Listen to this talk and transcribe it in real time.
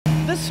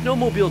this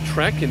snowmobile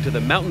trek into the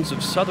mountains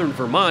of southern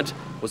Vermont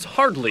was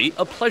hardly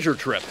a pleasure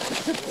trip.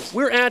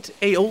 We're at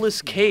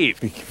Aeolus Cave.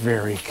 Be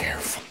very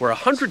careful. Where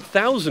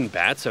 100,000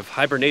 bats have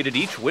hibernated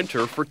each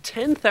winter for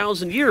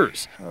 10,000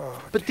 years.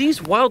 But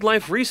these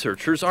wildlife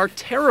researchers are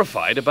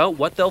terrified about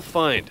what they'll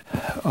find.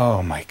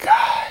 Oh my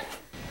God.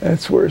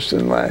 That's worse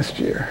than last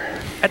year.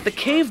 At the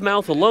cave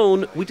mouth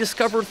alone, we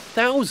discovered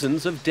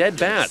thousands of dead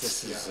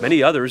bats.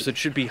 Many others that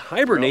should be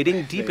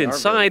hibernating deep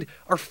inside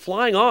are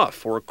flying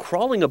off or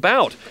crawling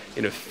about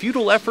in a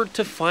futile effort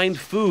to find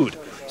food,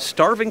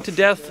 starving to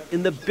death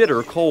in the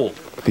bitter cold.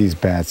 These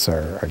bats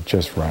are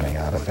just running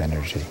out of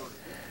energy,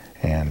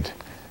 and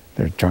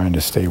they're trying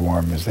to stay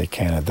warm as they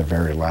can at the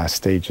very last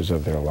stages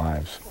of their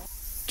lives.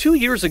 2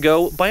 years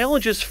ago,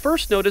 biologists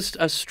first noticed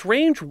a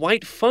strange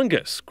white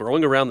fungus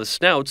growing around the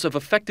snouts of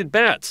affected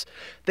bats.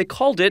 They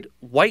called it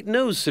white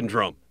nose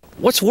syndrome.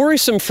 What's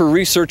worrisome for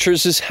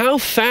researchers is how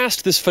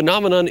fast this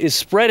phenomenon is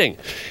spreading.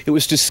 It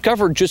was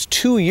discovered just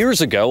 2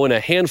 years ago in a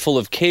handful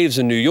of caves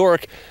in New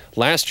York.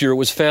 Last year it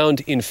was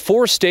found in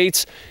 4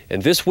 states,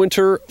 and this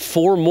winter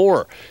 4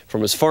 more,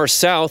 from as far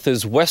south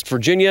as West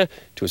Virginia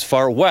to as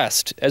far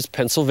west as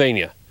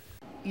Pennsylvania.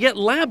 Yet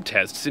lab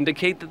tests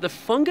indicate that the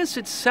fungus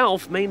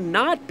itself may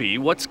not be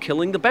what's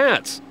killing the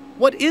bats.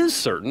 What is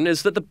certain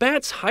is that the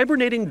bats'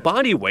 hibernating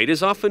body weight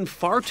is often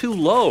far too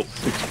low.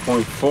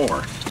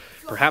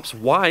 6.4. Perhaps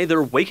why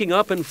they're waking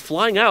up and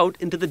flying out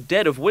into the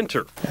dead of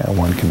winter.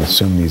 One can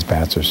assume these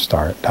bats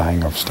are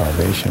dying of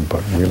starvation,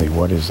 but really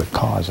what is the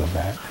cause of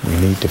that? We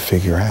need to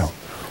figure out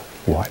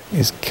what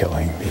is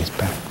killing these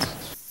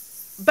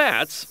bats.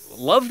 Bats,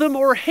 love them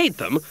or hate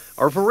them,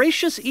 are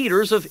voracious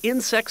eaters of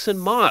insects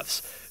and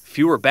moths.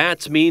 Fewer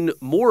bats mean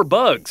more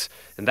bugs,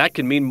 and that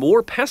can mean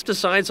more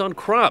pesticides on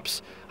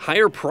crops,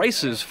 higher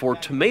prices for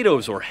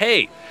tomatoes or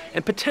hay,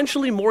 and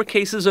potentially more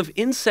cases of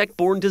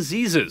insect-borne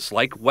diseases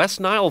like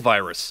West Nile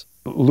virus.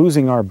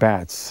 Losing our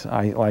bats,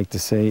 I like to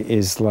say,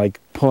 is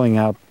like pulling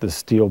out the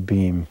steel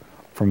beam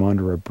from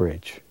under a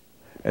bridge.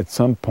 At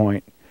some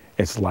point,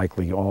 it's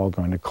likely all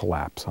going to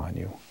collapse on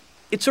you.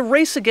 It's a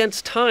race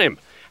against time.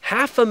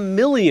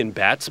 500,000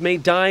 bats may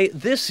die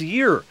this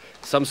year.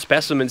 Some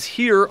specimens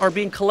here are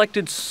being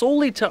collected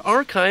solely to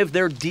archive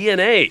their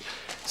DNA,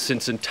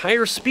 since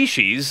entire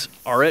species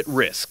are at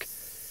risk.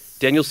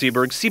 Daniel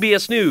Sieberg,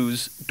 CBS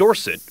News,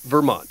 Dorset,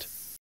 Vermont.